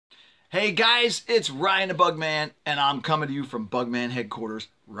Hey guys, it's Ryan the BugMan, and I'm coming to you from BugMan headquarters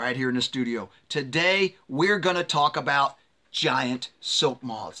right here in the studio. Today, we're going to talk about giant silk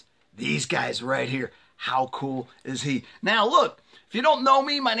moths. These guys right here. How cool is he? Now look, if you don't know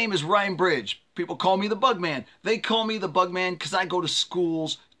me, my name is Ryan Bridge. People call me the BugMan. They call me the BugMan because I go to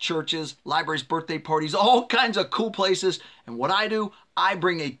schools, churches, libraries, birthday parties, all kinds of cool places. And what I do, I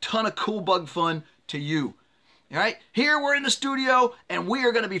bring a ton of cool bug fun to you. All right, here we're in the studio and we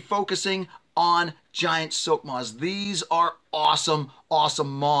are going to be focusing on giant silk moths. These are awesome,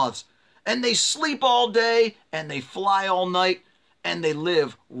 awesome moths. And they sleep all day and they fly all night and they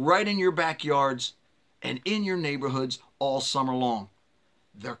live right in your backyards and in your neighborhoods all summer long.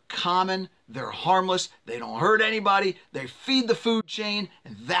 They're common, they're harmless, they don't hurt anybody, they feed the food chain,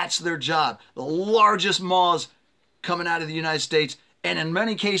 and that's their job. The largest moths coming out of the United States, and in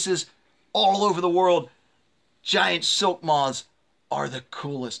many cases, all over the world, giant silk moths are the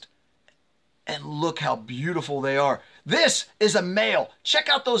coolest. And look how beautiful they are. This is a male. Check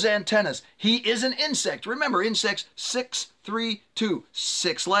out those antennas. He is an insect. Remember, insects, 6, 3, 2.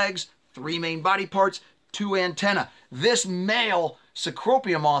 6 legs, 3 main body parts, 2 antennae. This male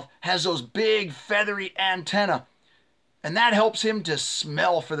Cecropia moth has those big feathery antennae. And that helps him to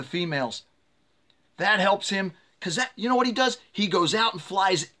smell for the females. That helps him because you know what he does? He goes out and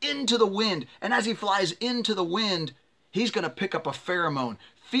flies into the wind. And as he flies into the wind, he's going to pick up a pheromone.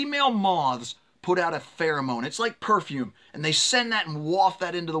 Female moths put out a pheromone. It's like perfume. And they send that and waft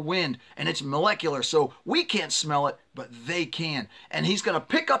that into the wind. And it's molecular, so we can't smell it, but they can. And he's going to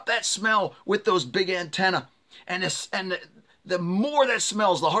pick up that smell with those big antennae. And the more that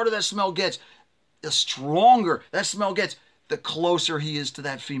smells, the harder that smell gets, the stronger that smell gets, the closer he is to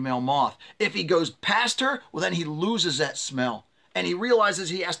that female moth. If he goes past her, well, then he loses that smell. And he realizes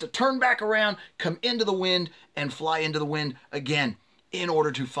he has to turn back around, come into the wind, and fly into the wind again in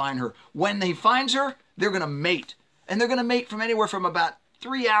order to find her. When he finds her, they're going to mate. And they're going to mate from anywhere from about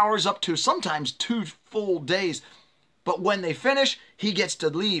 3 hours up to sometimes 2 full days. But when they finish, he gets to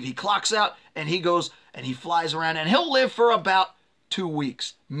leave. He clocks out, and he goes, and he flies around, and he'll live for about 2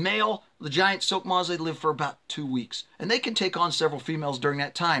 weeks. Male, the giant silk moths, they live for about 2 weeks. And they can take on several females during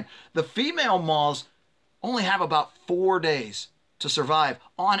that time. The female moths only have about 4 days to survive.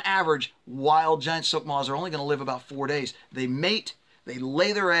 On average, wild giant silk moths are only going to live about 4 days. They mate, they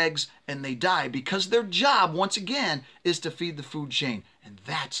lay their eggs, and they die because their job, once again, is to feed the food chain. And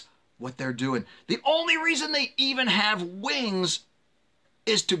that's what they're doing. The only reason they even have wings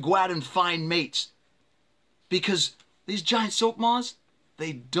is to go out and find mates. Because these giant silk moths,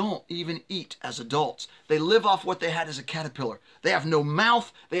 they don't even eat as adults. They live off what they had as a caterpillar. They have no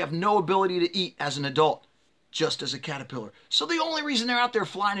mouth. They have no ability to eat as an adult, just as a caterpillar. So the only reason they're out there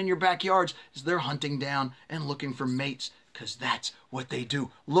flying in your backyards is they're hunting down and looking for mates, because that's what they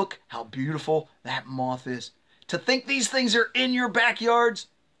do. Look how beautiful that moth is. To think these things are in your backyards,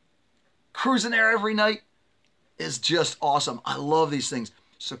 cruising there every night, is just awesome. I love these things.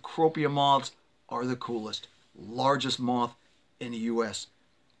 Cecropia moths are the coolest. Largest moth in the U.S.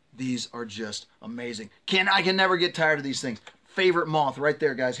 These are just amazing. I can never get tired of these things. Favorite moth right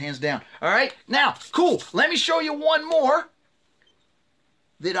there, guys, hands down. All right, now, cool. Let me show you one more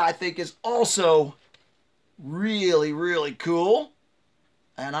that I think is also really, really cool.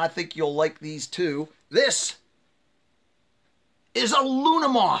 And I think you'll like these too. This is a Luna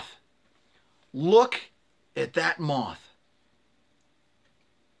moth. Look at that moth.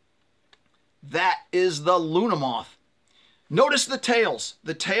 That is the Luna moth. Notice the tails.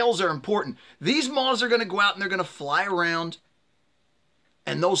 The tails are important. These moths are going to go out and they're going to fly around.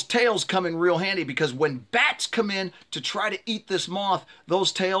 And those tails come in real handy because when bats come in to try to eat this moth,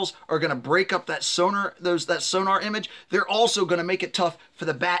 those tails are going to break up that sonar, that sonar image. They're also going to make it tough for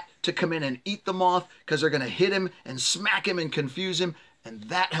the bat to come in and eat the moth because they're going to hit him and smack him and confuse him. And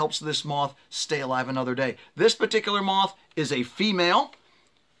that helps this moth stay alive another day. This particular moth is a female.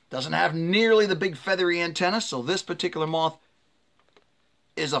 Doesn't have nearly the big feathery antenna, so this particular moth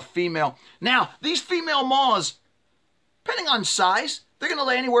is a female. Now, these female moths, depending on size, they're going to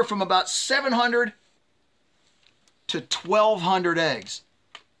lay anywhere from about 700 to 1,200 eggs.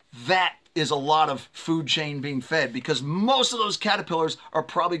 That is a lot of food chain being fed because most of those caterpillars are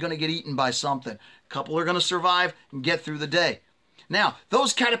probably going to get eaten by something. A couple are going to survive and get through the day. Now,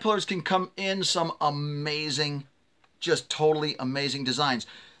 those caterpillars can come in some amazing, just totally amazing designs.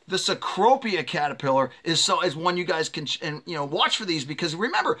 The Cecropia caterpillar is one you guys can watch for these because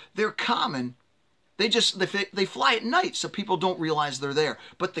remember, they're common. They fly at night, so people don't realize they're there.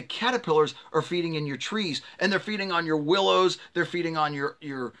 But the caterpillars are feeding in your trees, and they're feeding on your willows. They're feeding on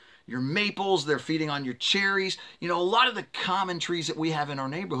your your maples, they're feeding on your cherries. You know, a lot of the common trees that we have in our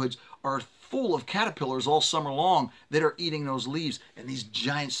neighborhoods are full of caterpillars all summer long that are eating those leaves. And these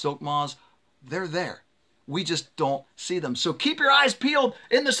giant silk moths, they're there. We just don't see them. So keep your eyes peeled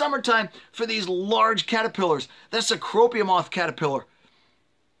in the summertime for these large caterpillars. That's a Cecropia moth caterpillar.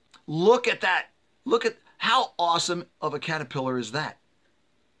 Look at that. Look at how awesome of a caterpillar is that.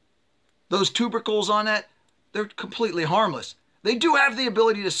 Those tubercles on that, they're completely harmless. They do have the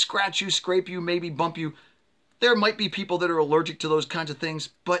ability to scratch you, scrape you, maybe bump you. There might be people that are allergic to those kinds of things,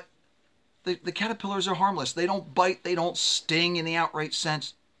 but the caterpillars are harmless. They don't bite, they don't sting in the outright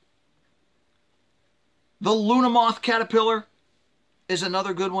sense. The Luna moth caterpillar is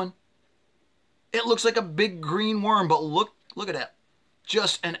another good one. It looks like a big green worm, but look at that.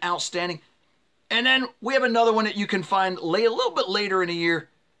 Just an outstanding. And then we have another one that you can find a little bit later in the year.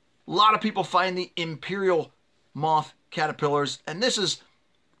 A lot of people find the imperial moth caterpillars, and this is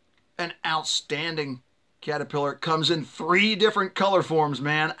an outstanding caterpillar. It comes in 3 different color forms,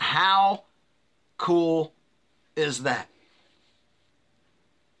 man. How cool is that?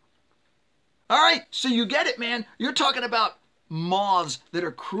 All right, so you get it, man. You're talking about moths that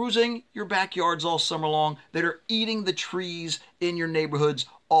are cruising your backyards all summer long, that are eating the trees in your neighborhoods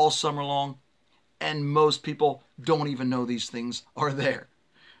all summer long, and most people don't even know these things are there.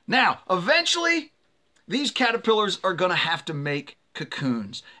 Now, eventually, these caterpillars are going to have to make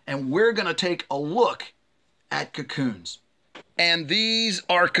cocoons, and we're going to take a look at cocoons. And these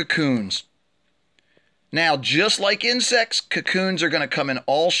are cocoons. Now, just like insects, cocoons are going to come in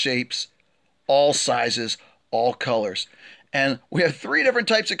all shapes, all sizes, all colors. And we have 3 different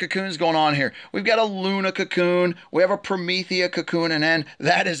types of cocoons going on here. We've got a Luna cocoon, we have a Promethea cocoon, and then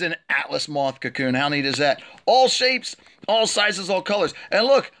that is an Atlas moth cocoon. How neat is that? All shapes, all sizes, all colors. And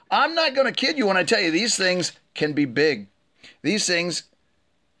look, I'm not going to kid you when I tell you these things can be big. These things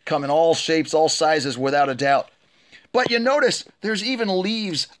come in all shapes, all sizes, without a doubt. But you notice there's even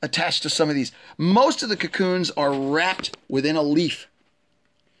leaves attached to some of these. Most of the cocoons are wrapped within a leaf.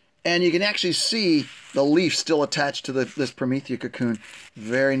 And you can actually see the leaf still attached to this Promethea cocoon.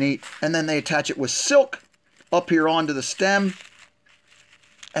 Very neat. And then they attach it with silk up here onto the stem.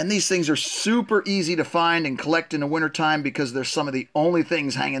 And these things are super easy to find and collect in the wintertime because they're some of the only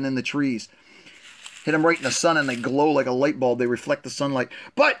things hanging in the trees. Hit them right in the sun and they glow like a light bulb. They reflect the sunlight.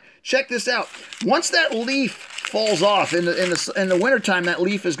 But check this out. Once that leaf falls off, in the wintertime, that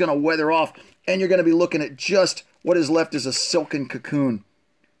leaf is going to weather off. And you're going to be looking at just what is left as a silken cocoon.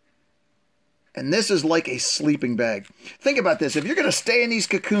 And this is like a sleeping bag. Think about this. If you're going to stay in these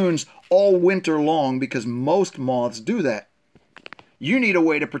cocoons all winter long, because most moths do that, you need a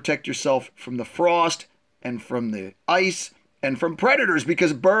way to protect yourself from the frost and from the ice and from predators,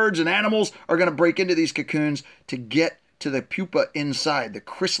 because birds and animals are going to break into these cocoons to get to the pupa inside, the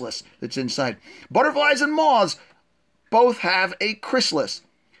chrysalis that's inside. Butterflies and moths both have a chrysalis.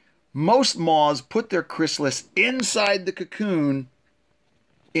 Most moths put their chrysalis inside the cocoon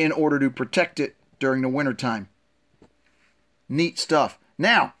in order to protect it during the wintertime. Neat stuff.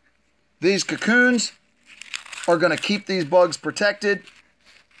 Now, these cocoons are going to keep these bugs protected,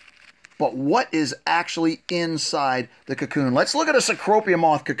 but what is actually inside the cocoon? Let's look at a Cecropia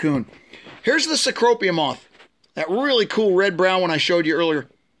moth cocoon. Here's the Cecropia moth, that really cool red-brown one I showed you earlier.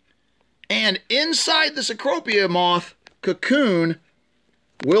 And inside the Cecropia moth cocoon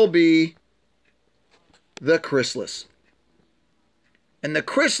will be the chrysalis. And the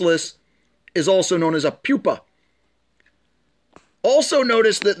chrysalis is also known as a pupa. Also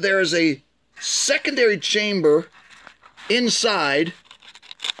notice that there is a secondary chamber inside.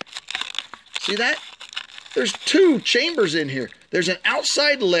 See that? There's 2 chambers in here. There's an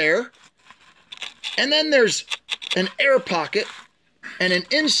outside layer, and then there's an air pocket and an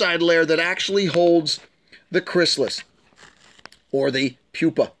inside layer that actually holds the chrysalis, or the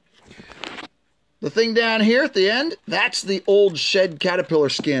pupa. The thing down here at the end, that's the old shed caterpillar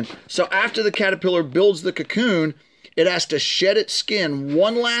skin. So after the caterpillar builds the cocoon, it has to shed its skin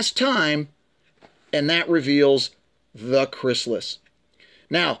one last time, and that reveals the chrysalis.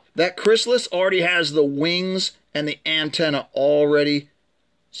 Now, that chrysalis already has the wings and the antenna already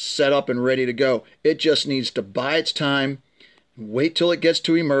set up and ready to go. It just needs to bide its time, wait till it gets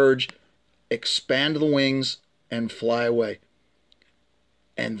to emerge, expand the wings, and fly away.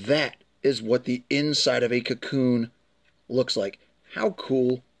 And that is what the inside of a cocoon looks like. How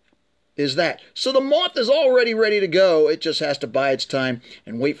cool is that? So the moth is already ready to go. It just has to bide its time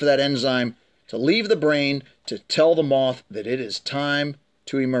and wait for that enzyme to leave the brain to tell the moth that it is time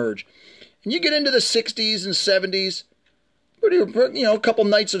to emerge. And you get into the 60s and 70s, a couple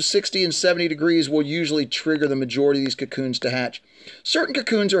nights of 60 and 70 degrees will usually trigger the majority of these cocoons to hatch. Certain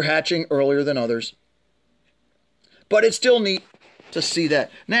cocoons are hatching earlier than others, but it's still neat to see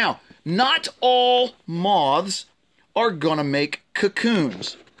that. Now, not all moths are going to make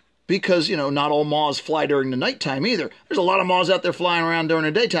cocoons because, not all moths fly during the nighttime either. There's a lot of moths out there flying around during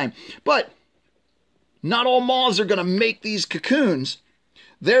the daytime, but not all moths are going to make these cocoons.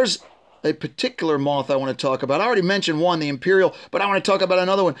 There's a particular moth I want to talk about. I already mentioned one, the imperial, but I want to talk about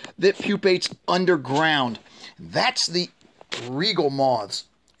another one that pupates underground. That's the regal moths.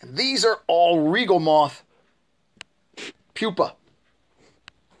 And these are all regal moth pupa.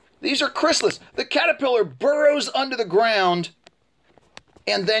 These are chrysalis. The caterpillar burrows under the ground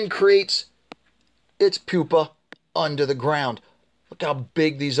and then creates its pupa under the ground. Look how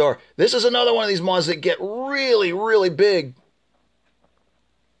big these are. This is another one of these moths that get really, really big.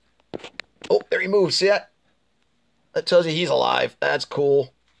 Oh, there he moves. See that? That tells you he's alive. That's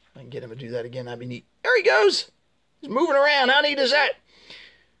cool. I can get him to do that again. That'd be neat. There he goes. He's moving around. How neat is that?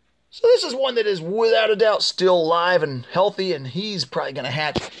 So this is one that is without a doubt still alive and healthy, and he's probably going to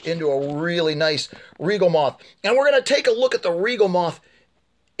hatch into a really nice regal moth. And we're going to take a look at the regal moth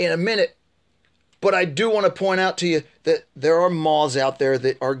in a minute, but I do want to point out to you that there are moths out there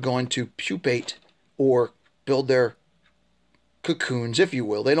that are going to pupate or build their cocoons, if you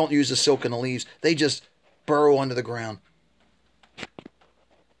will. They don't use the silk and the leaves. They just burrow under the ground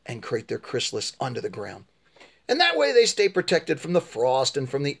and create their chrysalis under the ground. And that way they stay protected from the frost and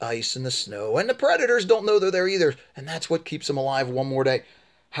from the ice and the snow. And the predators don't know they're there either. And that's what keeps them alive one more day.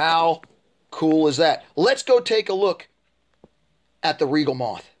 How cool is that? Let's go take a look at the regal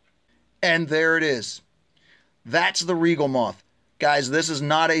moth. And there it is. That's the regal moth. Guys, this is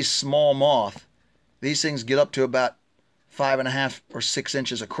not a small moth. These things get up to about 5.5 or 6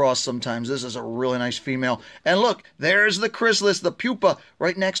 inches across sometimes. This is a really nice female. And look, there's the chrysalis, the pupa,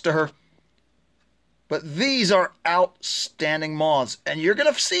 right next to her. But these are outstanding moths. And you're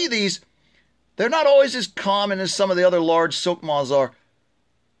going to see these. They're not always as common as some of the other large silk moths are.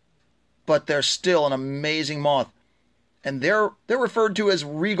 But they're still an amazing moth. And they're referred to as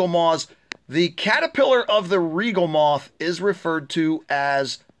regal moths. The caterpillar of the regal moth is referred to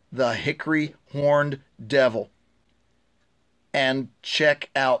as the hickory horned devil. And check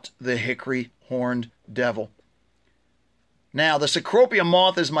out the hickory horned devil. Now, the Cecropia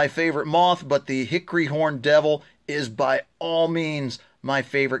moth is my favorite moth, but the hickory horned devil is by all means my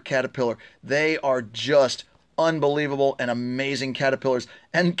favorite caterpillar. They are just unbelievable and amazing caterpillars.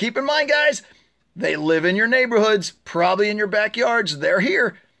 And keep in mind, guys, they live in your neighborhoods, probably in your backyards. They're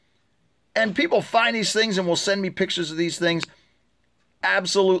here. And people find these things and will send me pictures of these things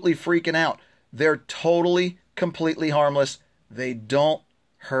absolutely freaking out. They're totally, completely harmless. They don't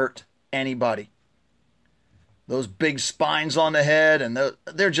hurt anybody. Those big spines on the head, and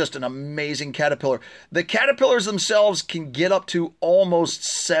they're just an amazing caterpillar. The caterpillars themselves can get up to almost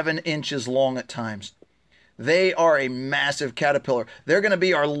 7 inches long at times. They are a massive caterpillar. They're going to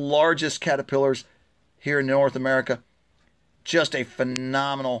be our largest caterpillars here in North America. Just a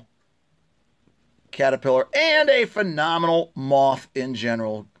phenomenal caterpillar and a phenomenal moth in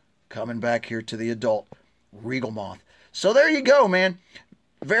general. Coming back here to the adult regal moth. So there you go, man.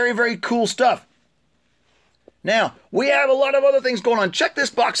 Very, very cool stuff. Now, we have a lot of other things going on. Check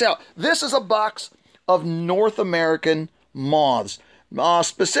this box out. This is a box of North American moths.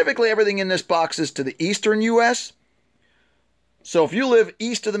 Specifically, everything in this box is to the eastern U.S. So if you live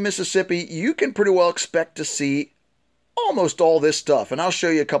east of the Mississippi, you can pretty well expect to see almost all this stuff. And I'll show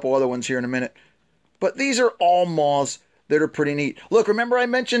you a couple other ones here in a minute. But these are all moths that are pretty neat. Look, remember I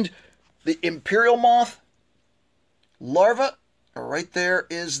mentioned the imperial moth larva? Right there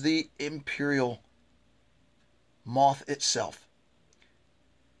is the imperial moth itself.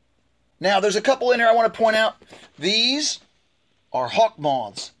 Now, there's a couple in here I want to point out. These are hawk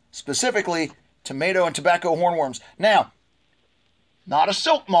moths, specifically tomato and tobacco hornworms. Now, not a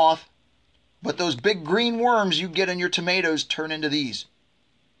silk moth, but those big green worms you get in your tomatoes turn into these.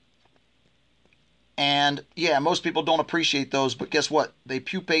 And yeah, most people don't appreciate those, but guess what? They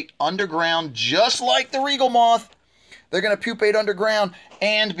pupate underground just like the regal moth. They're going to pupate underground,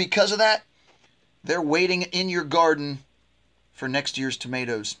 and because of that, they're waiting in your garden for next year's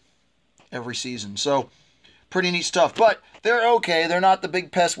tomatoes every season. So, pretty neat stuff. But they're okay. They're not the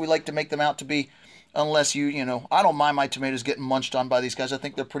big pests we like to make them out to be. Unless you know, I don't mind my tomatoes getting munched on by these guys. I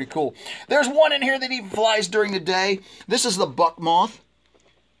think they're pretty cool. There's one in here that even flies during the day. This is the buck moth.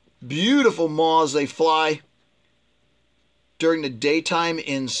 Beautiful moths. They fly during the daytime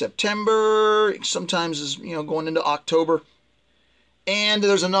in September. Sometimes, going into October. And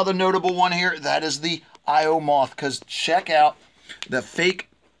there's another notable one here. That is the Io moth, because check out the fake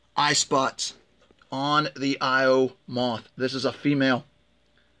eye spots on the Io moth. This is a female.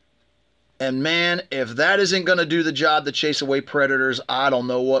 And man, if that isn't going to do the job to chase away predators, I don't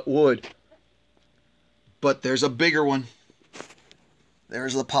know what would. But there's a bigger one.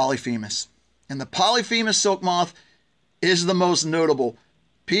 There's the Polyphemus. And the Polyphemus silk moth is the most notable.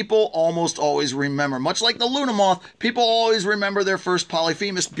 People almost always remember, much like the Luna moth, people always remember their first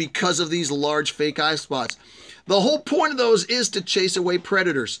Polyphemus because of these large fake eye spots. The whole point of those is to chase away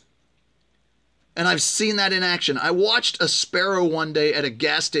predators. And I've seen that in action. I watched a sparrow one day at a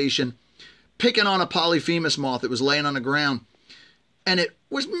gas station picking on a Polyphemus moth that was laying on the ground. And it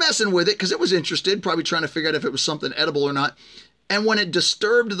was messing with it because it was interested, probably trying to figure out if it was something edible or not. And when it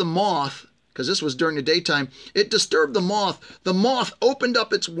disturbed the moth, because this was during the daytime, it disturbed the moth. The moth opened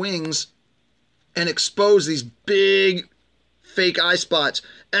up its wings and exposed these big fake eye spots.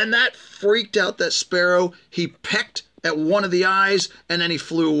 And that freaked out that sparrow. He pecked at one of the eyes and then he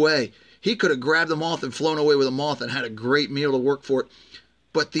flew away. He could have grabbed the moth and flown away with the moth and had a great meal to work for it.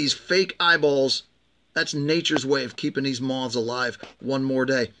 But these fake eyeballs, that's nature's way of keeping these moths alive one more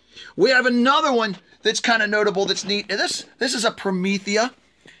day. We have another one that's kind of notable, that's neat. And this is a Promethea.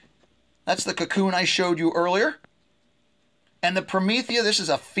 That's the cocoon I showed you earlier. And the Promethea, this is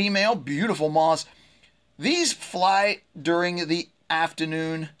a female, beautiful moth. These fly during the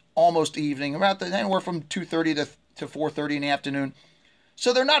afternoon, almost evening, about anywhere from 2:30 to 4:30 in the afternoon.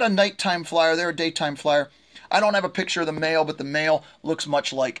 So they're not a nighttime flyer, they're a daytime flyer. I don't have a picture of the male, but the male looks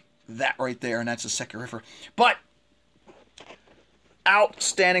much like that right there, and that's a Securifera. But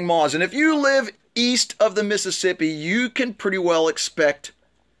outstanding moths. And if you live east of the Mississippi, you can pretty well expect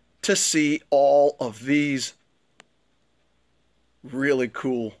to see all of these really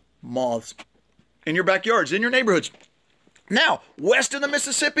cool moths in your backyards, in your neighborhoods. Now, west of the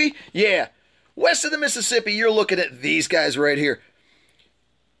Mississippi, yeah, west of the Mississippi, you're looking at these guys right here.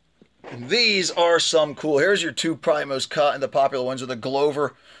 These are some cool. Here's your two probably most caught and the popular ones are the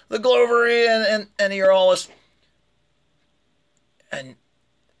Glover, and the Euralis. And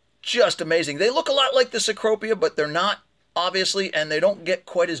just amazing. They look a lot like the Cecropia, but they're not, obviously, and they don't get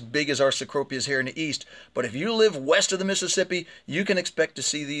quite as big as our Cecropias here in the east. But if you live west of the Mississippi, you can expect to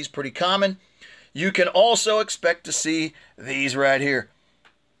see these pretty common. You can also expect to see these right here.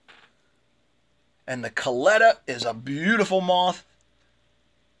 And the Coletta is a beautiful moth.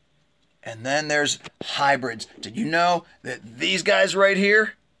 And then there's hybrids. Did you know that these guys right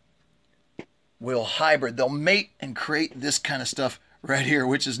here will hybrid? They'll mate and create this kind of stuff right here,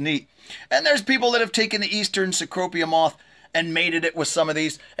 which is neat. And there's people that have taken the eastern Cecropia moth and mated it with some of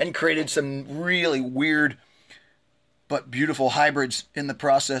these and created some really weird but beautiful hybrids in the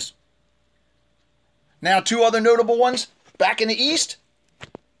process. Now, two other notable ones back in the east.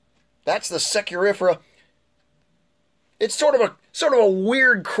 That's the Securifera. It's sort of a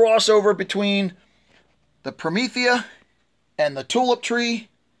weird crossover between the Promethea and the tulip tree.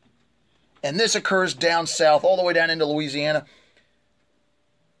 And this occurs down south, all the way down into Louisiana.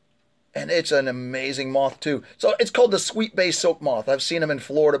 And it's an amazing moth too. So it's called the Sweet Bay Silk Moth. I've seen them in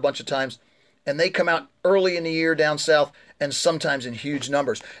Florida a bunch of times. And they come out early in the year down south and sometimes in huge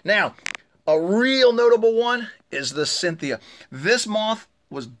numbers. Now, a real notable one is the Cynthia. This moth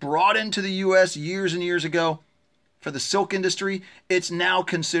was brought into the U.S. years and years ago for the silk industry. It's now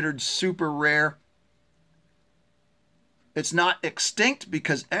considered super rare. It's not extinct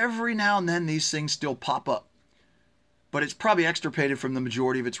because every now and then these things still pop up. But it's probably extirpated from the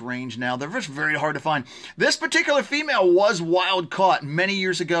majority of its range now. They're just very hard to find. This particular female was wild caught many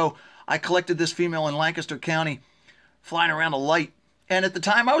years ago. I collected this female in Lancaster County, flying around a light. And at the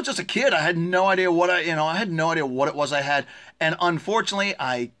time, I was just a kid. I had no idea what I had no idea what it was I had. And unfortunately,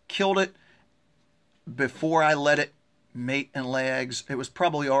 I killed it before I let it mate and lay eggs. It was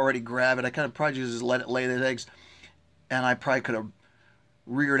probably already gravid. I kind of probably just let it lay the eggs. And I probably could have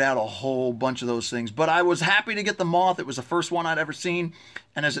reared out a whole bunch of those things. But I was happy to get the moth. It was the first one I'd ever seen.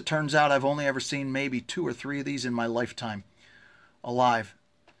 And as it turns out, I've only ever seen maybe 2 or 3 of these in my lifetime alive.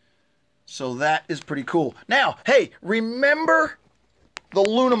 So that is pretty cool. Now, hey, remember the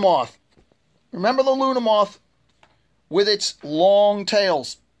Luna moth. Remember the Luna moth with its long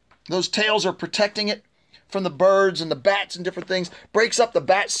tails. Those tails are protecting it from the birds and the bats and different things. Breaks up the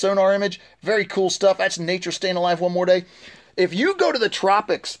bat sonar image. Very cool stuff. That's nature staying alive one more day. If you go to the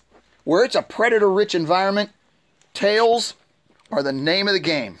tropics, where it's a predator-rich environment, tails are the name of the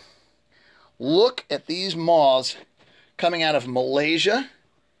game. Look at these moths coming out of Malaysia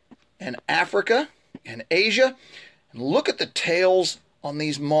and Africa and Asia. And look at the tails on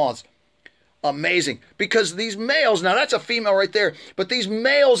these moths. amazing, because these males, now that's a female right there, but these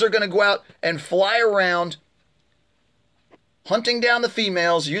males are going to go out and fly around hunting down the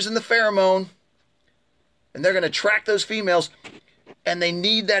females using the pheromone, and they're going to track those females, and they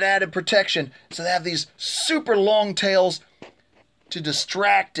need that added protection, so they have these super long tails to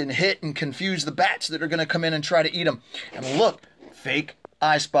distract and hit and confuse the bats that are going to come in and try to eat them. And look, fake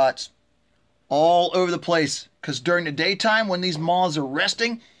eye spots all over the place, because during the daytime when these moths are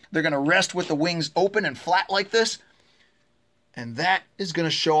resting, they're going to rest with the wings open and flat like this, and that is going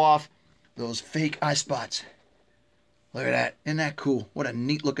to show off those fake eye spots. Look at that. Isn't that cool? What a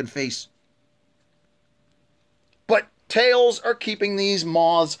neat looking face. But tails are keeping these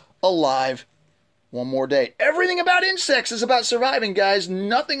moths alive one more day. Everything about insects is about surviving, guys.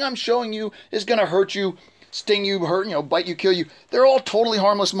 Nothing I'm showing you is going to hurt you, sting you, hurt, bite you, kill you. They're all totally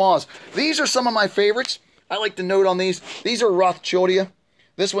harmless moths. These are some of my favorites. I like to note on these. These are Rothschildia.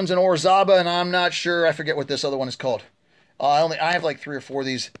 This one's an Orzaba, and I'm not sure. I forget what this other one is called. I have like 3 or 4 of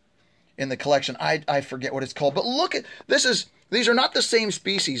these in the collection. I forget what it's called. But look at this. These are not the same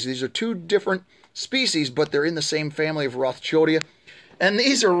species. These are 2 different species, but they're in the same family of Rothschildia. And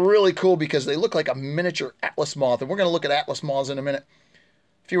these are really cool because they look like a miniature atlas moth. And we're going to look at atlas moths in a minute.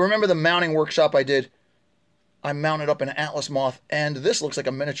 If you remember the mounting workshop I did, I mounted up an atlas moth, and this looks like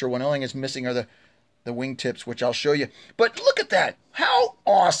a miniature one. The only thing it's missing are the wingtips, which I'll show you. But look at that. How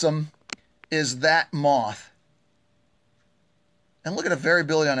awesome is that moth? And look at the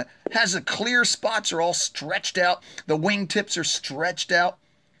variability on it. It has the clear spots are all stretched out. The wingtips are stretched out.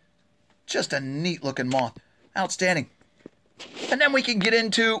 Just a neat looking moth. Outstanding. And then we can get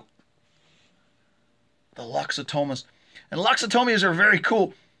into the Loxotomas. And Loxotomas are very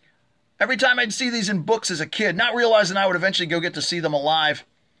cool. Every time I'd see these in books as a kid, not realizing I would eventually go get to see them alive.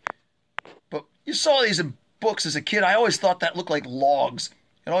 But you saw these in books as a kid. I always thought that looked like logs.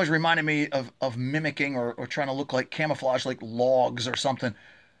 It always reminded me of mimicking or trying to look like camouflage, like logs or something.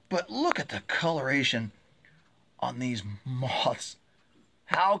 But look at the coloration on these moths.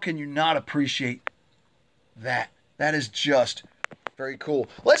 How can you not appreciate that? That is just very cool.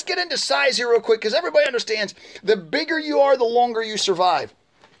 Let's get into size here real quick, because everybody understands the bigger you are, the longer you survive.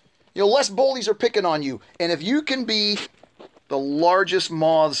 Less bullies are picking on you. And if you can be the largest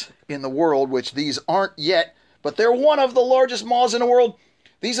moths in the world, which these aren't yet, but they're one of the largest moths in the world.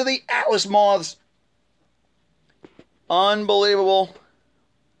 These are the atlas moths. Unbelievable.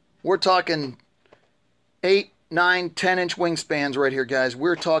 We're talking 8, 9, 10-inch wingspans right here, guys.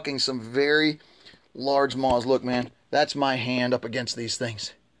 We're talking some very large moths. Look, man, that's my hand up against these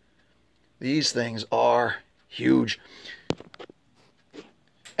things. These things are huge.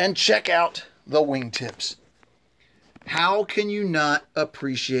 And check out the wingtips. How can you not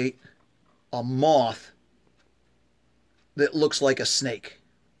appreciate a moth that looks like a snake?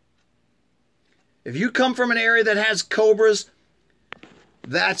 If you come from an area that has cobras,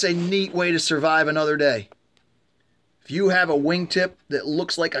 that's a neat way to survive another day. If you have a wingtip that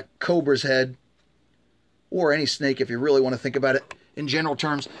looks like a cobra's head, or any snake if you really want to think about it in general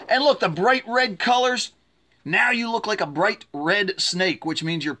terms, and look, the bright red colors, now you look like a bright red snake, which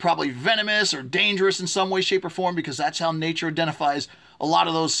means you're probably venomous or dangerous in some way, shape, or form, because that's how nature identifies a lot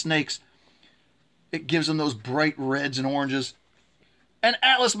of those snakes. It gives them those bright reds and oranges. And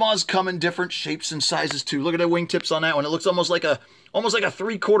atlas moths come in different shapes and sizes too. Look at the wingtips on that one. It looks almost like a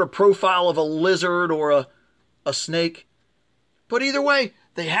 3/4 profile of a lizard or a snake. But either way,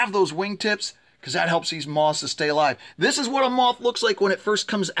 they have those wingtips because that helps these moths to stay alive. This is what a moth looks like when it first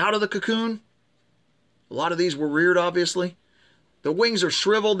comes out of the cocoon. A lot of these were reared, obviously. The wings are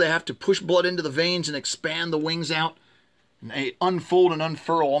shriveled. They have to push blood into the veins and expand the wings out. And they unfold and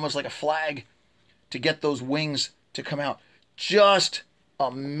unfurl almost like a flag to get those wings to come out. Just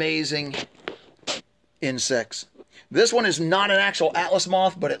amazing insects. This one is not an actual atlas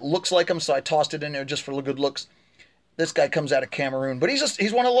moth, but it looks like them, so I tossed it in there just for good looks. This guy comes out of Cameroon, but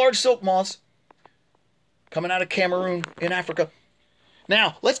he's one of the large silk moths coming out of Cameroon in Africa.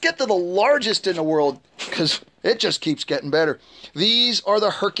 Now, let's get to the largest in the world, because it just keeps getting better. These are the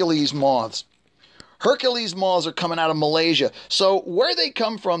Hercules moths. Hercules moths are coming out of Malaysia. So where they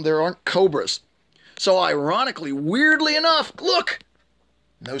come from, there aren't cobras. So ironically, weirdly enough, look,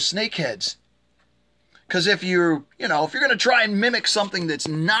 no snakeheads. Because if you're going to try and mimic something that's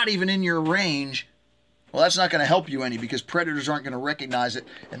not even in your range, well, that's not going to help you any, because predators aren't going to recognize it.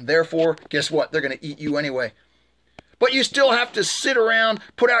 And therefore, guess what? They're going to eat you anyway. But you still have to sit around,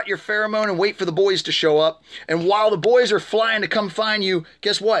 put out your pheromone, and wait for the boys to show up. And while the boys are flying to come find you,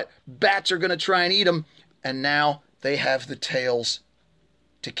 guess what? Bats are going to try and eat them. And now they have the tails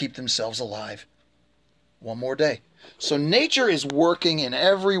to keep themselves alive one more day. So nature is working in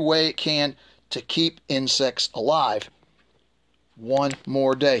every way it can to keep insects alive. One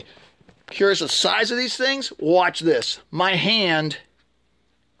more day. Curious the size of these things? Watch this. My hand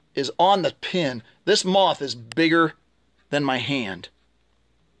is on the pin. This moth is bigger than my hand.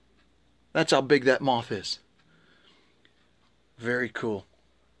 That's how big that moth is. Very cool.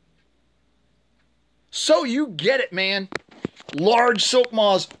 So you get it, man. Large silk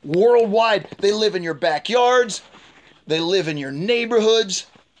moths worldwide. They live in your backyards. They live in your neighborhoods.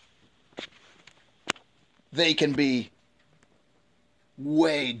 They can be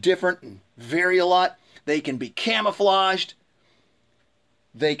way different and vary a lot. They can be camouflaged.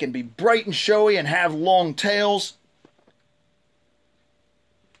 They can be bright and showy and have long tails.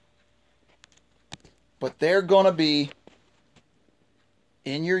 But they're going to be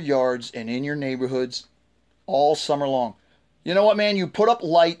in your yards and in your neighborhoods all summer long. You know what, man? You put up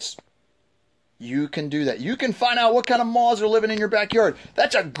lights. You can do that. You can find out what kind of moths are living in your backyard.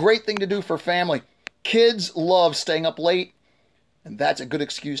 That's a great thing to do for family. Kids love staying up late, and that's a good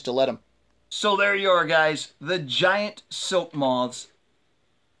excuse to let them. So there you are, guys. The giant silk moths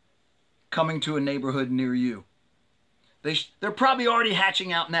coming to a neighborhood near you. They're probably already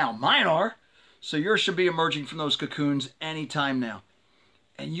hatching out now. Mine are. So yours should be emerging from those cocoons anytime now.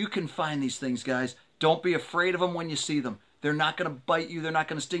 And you can find these things, guys. Don't be afraid of them when you see them. They're not going to bite you. They're not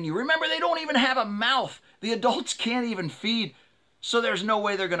going to sting you. Remember, they don't even have a mouth. The adults can't even feed. So there's no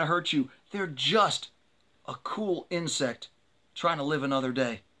way they're going to hurt you. They're just a cool insect trying to live another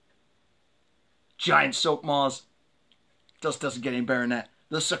day. Giant silk moths. Just doesn't get any better than that.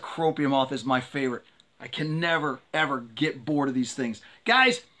 The Cecropia moth is my favorite. I can never, ever get bored of these things.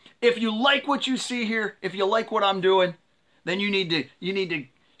 Guys, if you like what you see here, if you like what I'm doing, then you need to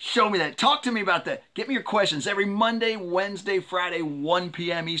show me that. Talk to me about that. Get me your questions every Monday, Wednesday, Friday, 1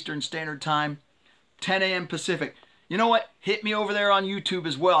 p.m. Eastern Standard Time, 10 a.m. Pacific. You know what? Hit me over there on YouTube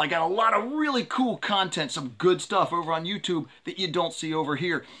as well. I got a lot of really cool content, some good stuff over on YouTube that you don't see over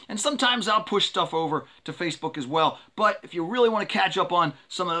here. And sometimes I'll push stuff over to Facebook as well. But if you really want to catch up on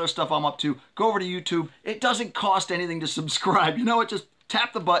some of the other stuff I'm up to, go over to YouTube. It doesn't cost anything to subscribe. You know what? Just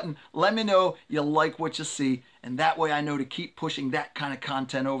tap the button. Let me know you like what you see. And that way I know to keep pushing that kind of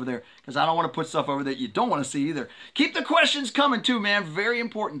content over there. Because I don't want to put stuff over that you don't want to see either. Keep the questions coming too, man. Very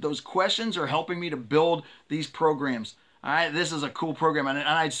important. Those questions are helping me to build these programs. All right, this is a cool program. And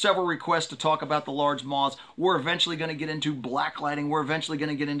I had several requests to talk about the large moths. We're eventually going to get into blacklighting. We're eventually going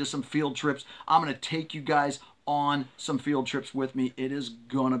to get into some field trips. I'm going to take you guys on some field trips with me. It is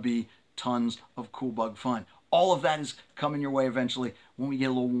going to be tons of cool bug fun. All of that is coming your way eventually when we get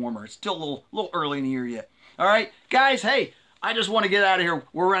a little warmer. It's still a little early in the year yet. All right, guys, hey, I just want to get out of here.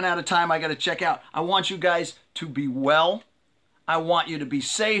 We're running out of time. I got to check out. I want you guys to be well. I want you to be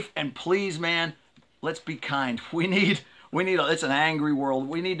safe. And please, man, let's be kind. It's an angry world.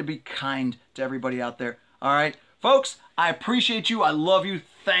 We need to be kind to everybody out there. All right, folks, I appreciate you. I love you.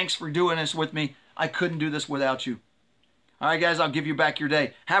 Thanks for doing this with me. I couldn't do this without you. All right, guys, I'll give you back your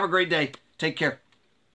day. Have a great day. Take care.